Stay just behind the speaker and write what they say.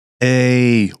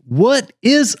Hey, what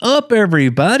is up,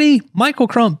 everybody? Michael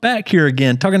Crump back here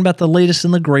again, talking about the latest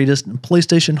and the greatest in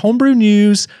PlayStation homebrew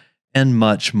news and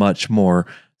much, much more.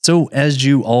 So, as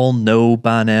you all know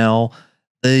by now,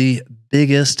 the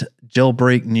biggest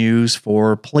jailbreak news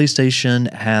for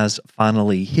PlayStation has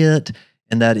finally hit,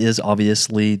 and that is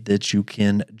obviously that you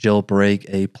can jailbreak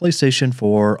a PlayStation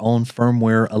 4 on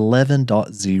firmware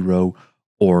 11.0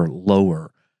 or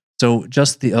lower. So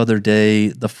just the other day,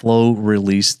 the Flow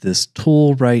released this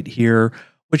tool right here,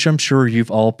 which I'm sure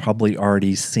you've all probably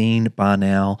already seen by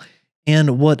now.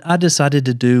 And what I decided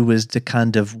to do was to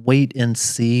kind of wait and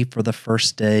see for the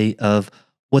first day of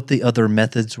what the other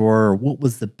methods were, or what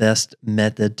was the best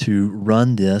method to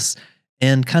run this,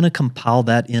 and kind of compile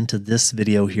that into this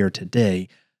video here today.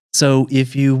 So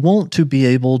if you want to be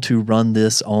able to run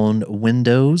this on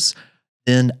Windows,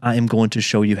 then I am going to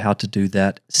show you how to do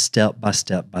that step by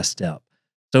step by step.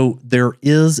 So there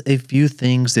is a few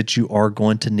things that you are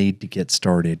going to need to get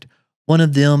started. One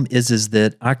of them is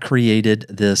that I created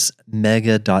this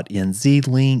mega.nz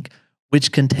link,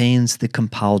 which contains the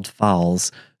compiled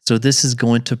files. So this is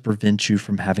going to prevent you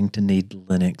from having to need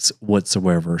Linux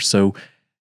whatsoever. So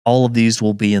all of these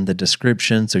will be in the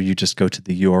description. So you just go to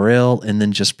the URL and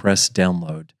then just press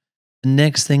download. The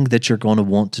next thing that you're going to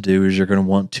want to do is you're going to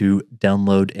want to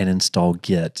download and install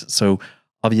Git. So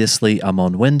obviously I'm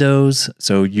on Windows,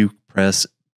 so you press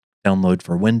download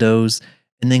for Windows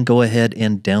and then go ahead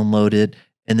and download it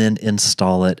and then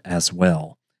install it as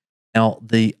well. Now,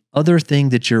 the other thing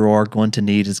that you are going to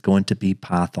need is going to be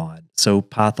Python. So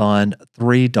Python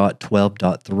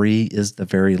 3.12.3 is the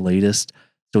very latest.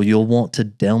 So you'll want to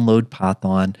download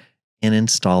Python and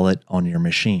install it on your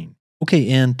machine.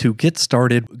 Okay, and to get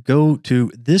started, go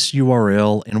to this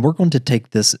URL, and we're going to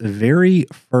take this very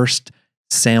first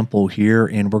sample here,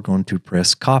 and we're going to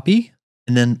press copy.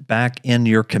 And then back in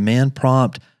your command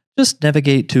prompt, just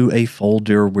navigate to a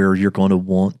folder where you're going to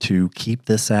want to keep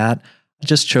this at. I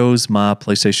just chose my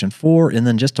PlayStation 4 and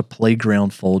then just a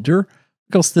playground folder,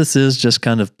 because this is just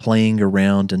kind of playing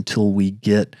around until we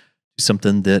get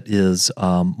something that is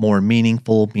more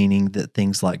meaningful, meaning that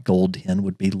things like Gold Hen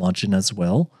would be launching as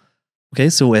well. Okay,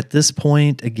 so at this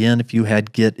point, again, if you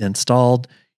had Git installed,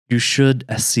 you should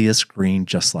see a screen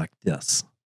just like this.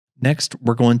 Next,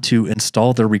 we're going to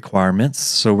install the requirements.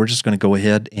 So we're just going to go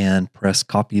ahead and press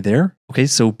copy there. Okay,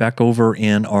 so back over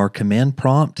in our command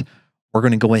prompt, we're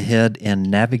going to go ahead and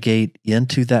navigate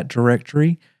into that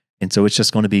directory. And so it's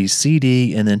just going to be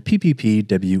cd and then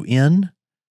PPPWN.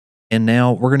 And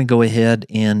now we're going to go ahead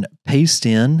and paste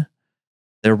in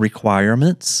the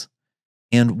requirements.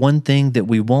 And one thing that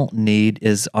we won't need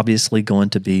is obviously going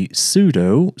to be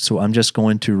sudo. So I'm just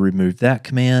going to remove that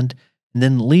command and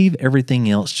then leave everything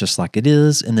else just like it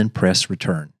is and then press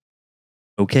return.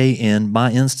 Okay, in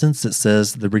my instance, it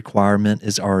says the requirement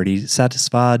is already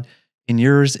satisfied. In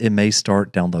yours, it may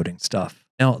start downloading stuff.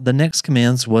 Now, the next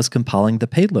commands was compiling the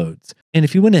payloads. And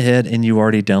if you went ahead and you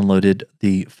already downloaded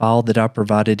the file that I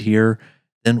provided here,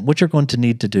 then what you're going to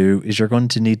need to do is you're going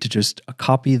to need to just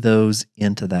copy those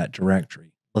into that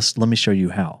directory. Let me show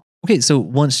you how. Okay, so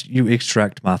once you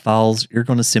extract my files, you're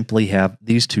going to simply have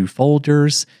these two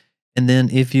folders. And then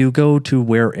if you go to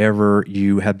wherever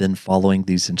you have been following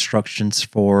these instructions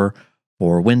for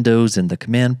Windows in the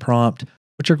command prompt,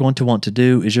 what you're going to want to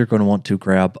do is you're going to want to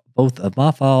grab both of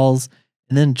my files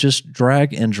and then just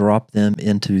drag and drop them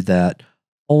into that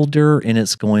folder. And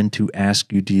it's going to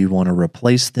ask you, do you want to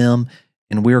replace them?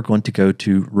 And we are going to go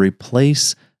to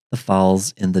replace the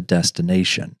files in the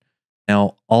destination.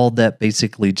 Now, all that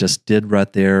basically just did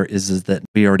right there is that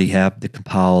we already have the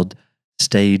compiled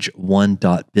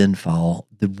stage1.bin file,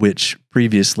 which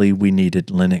previously we needed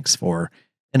Linux for.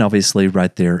 And obviously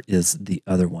right there is the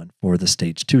other one for the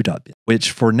stage2.bin,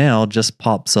 which for now just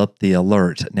pops up the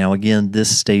alert. Now again,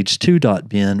 this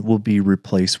stage2.bin will be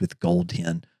replaced with Gold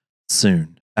Hen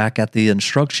soon. Back at the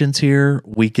instructions here,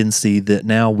 we can see that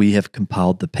now we have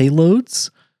compiled the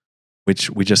payloads, which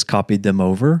we just copied them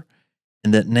over.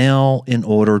 And that now in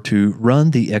order to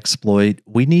run the exploit,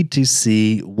 we need to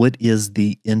see what is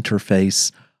the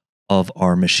interface of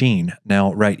our machine.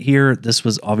 Now right here, this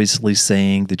was obviously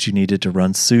saying that you needed to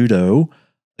run sudo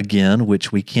again,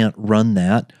 which we can't run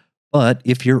that. But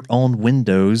if you're on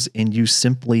Windows and you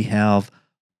simply have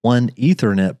one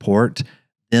Ethernet port,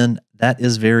 then that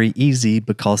is very easy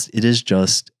because it is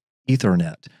just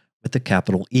Ethernet with a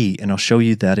capital E. And I'll show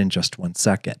you that in just 1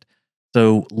 second.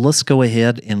 So let's go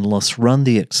ahead and let's run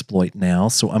the exploit now.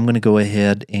 So I'm going to go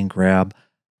ahead and grab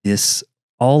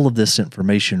all of this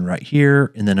information right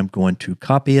here, and then I'm going to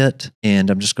copy it, and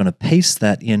I'm just going to paste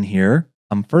that in here.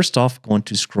 I'm first off going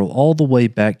to scroll all the way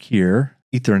back here,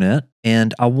 Ethernet,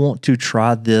 And I want to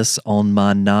try this on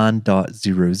my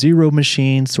 9.00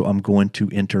 machine, so I'm going to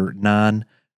enter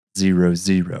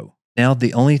 900. Now,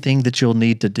 the only thing that you'll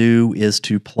need to do is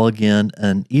to plug in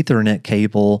an Ethernet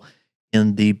cable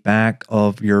in the back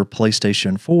of your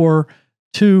PlayStation 4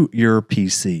 to your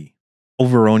PC.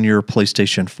 Over on your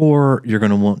PlayStation 4, you're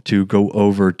going to want to go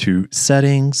over to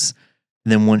Settings.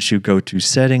 And then once you go to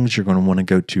Settings, you're going to want to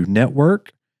go to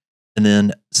Network and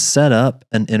then set up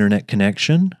an internet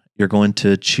connection. You're going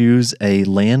to choose a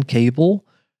LAN cable.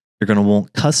 You're going to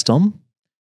want Custom.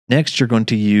 Next, you're going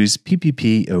to use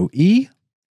PPPoE.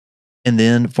 And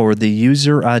then for the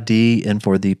user ID and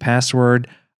for the password,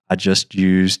 I just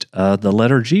used the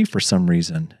letter G for some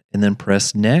reason. And then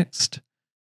press Next.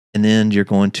 And then you're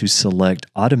going to select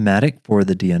Automatic for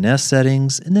the DNS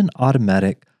settings, and then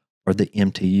Automatic for the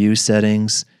MTU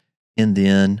settings. And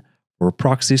then for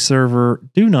proxy server,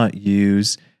 do not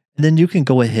use. And then you can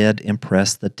go ahead and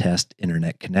press the test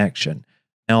internet connection.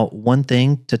 Now, one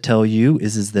thing to tell you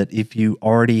is that if you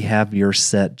already have your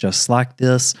set just like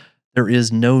this, there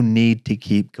is no need to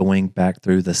keep going back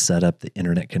through the setup the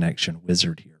internet connection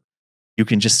wizard here. You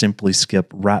can just simply skip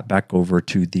right back over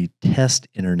to the test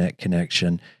internet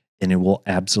connection and it will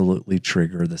absolutely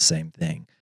trigger the same thing.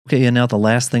 Okay, and now the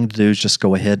last thing to do is just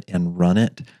go ahead and run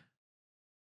it.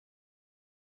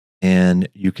 And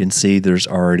you can see there's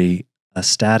already a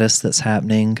status that's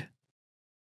happening.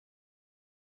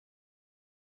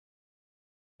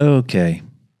 Okay.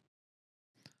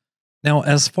 Now,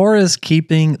 as far as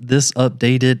keeping this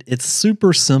updated, it's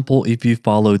super simple if you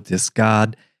followed this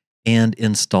guide and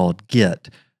installed Git.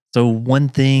 So one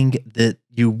thing that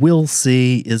you will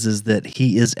see is that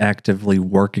he is actively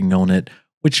working on it,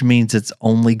 which means it's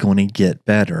only going to get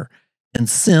better. And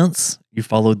since you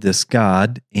followed this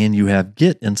guide and you have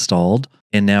Git installed,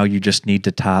 and now you just need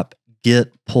to type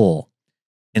git pull.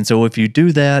 And so if you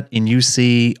do that and you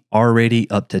see already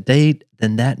up to date,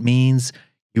 then that means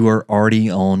you are already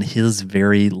on his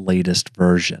very latest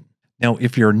version. Now,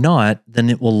 if you're not, then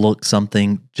it will look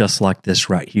something just like this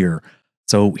right here.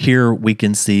 So here we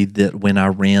can see that when I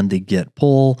ran the git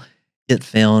pull, it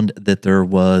found that there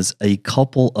was a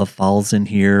couple of files in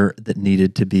here that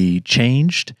needed to be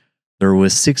changed. There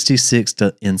was 66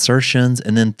 insertions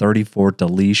and then 34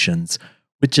 deletions,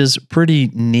 which is pretty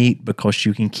neat because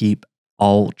you can keep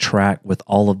all track with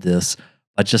all of this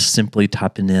by just simply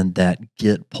typing in that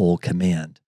git pull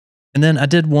command. And then I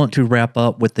did want to wrap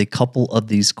up with a couple of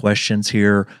these questions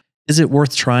here. Is it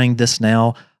worth trying this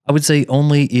now? I would say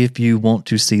only if you want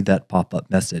to see that pop-up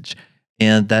message.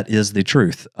 And that is the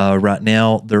truth. Right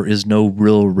now, there is no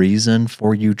real reason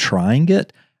for you trying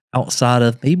it outside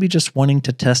of maybe just wanting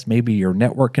to test maybe your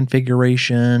network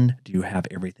configuration. Do you have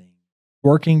everything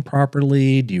working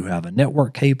properly? Do you have a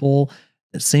network cable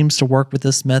that seems to work with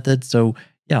this method? So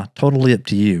yeah, totally up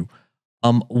to you.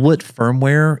 What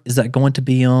firmware is that going to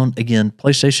be on? Again,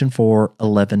 PlayStation 4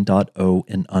 11.0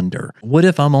 and under. What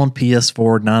if I'm on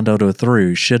PS4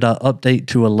 9.03? Should I update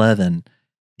to 11?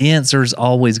 The answer is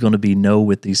always going to be no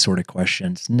with these sort of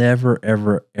questions. Never,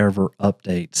 ever, ever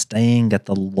update. Staying at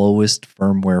the lowest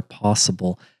firmware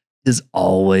possible is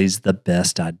always the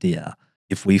best idea.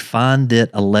 If we find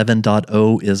that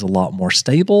 11.0 is a lot more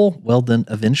stable, well, then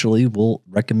eventually we'll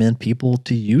recommend people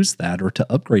to use that or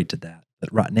to upgrade to that.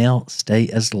 But right now, stay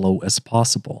as low as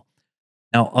possible.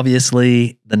 Now,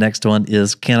 obviously, the next one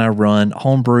is, can I run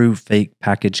homebrew fake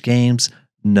package games?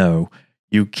 No,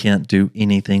 you can't do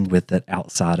anything with it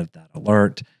outside of that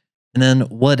alert. And then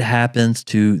what happens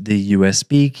to the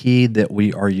USB key that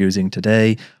we are using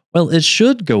today? Well, it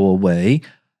should go away.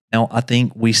 Now, I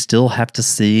think we still have to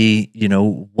see,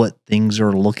 what things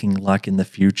are looking like in the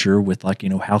future with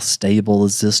how stable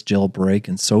is this jailbreak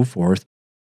and so forth.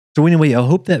 So anyway, I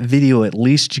hope that video at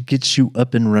least gets you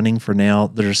up and running for now.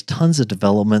 There's tons of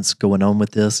developments going on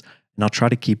with this, and I'll try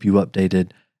to keep you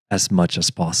updated as much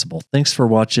as possible. Thanks for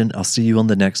watching. I'll see you on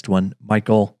the next one.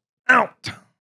 Michael, out.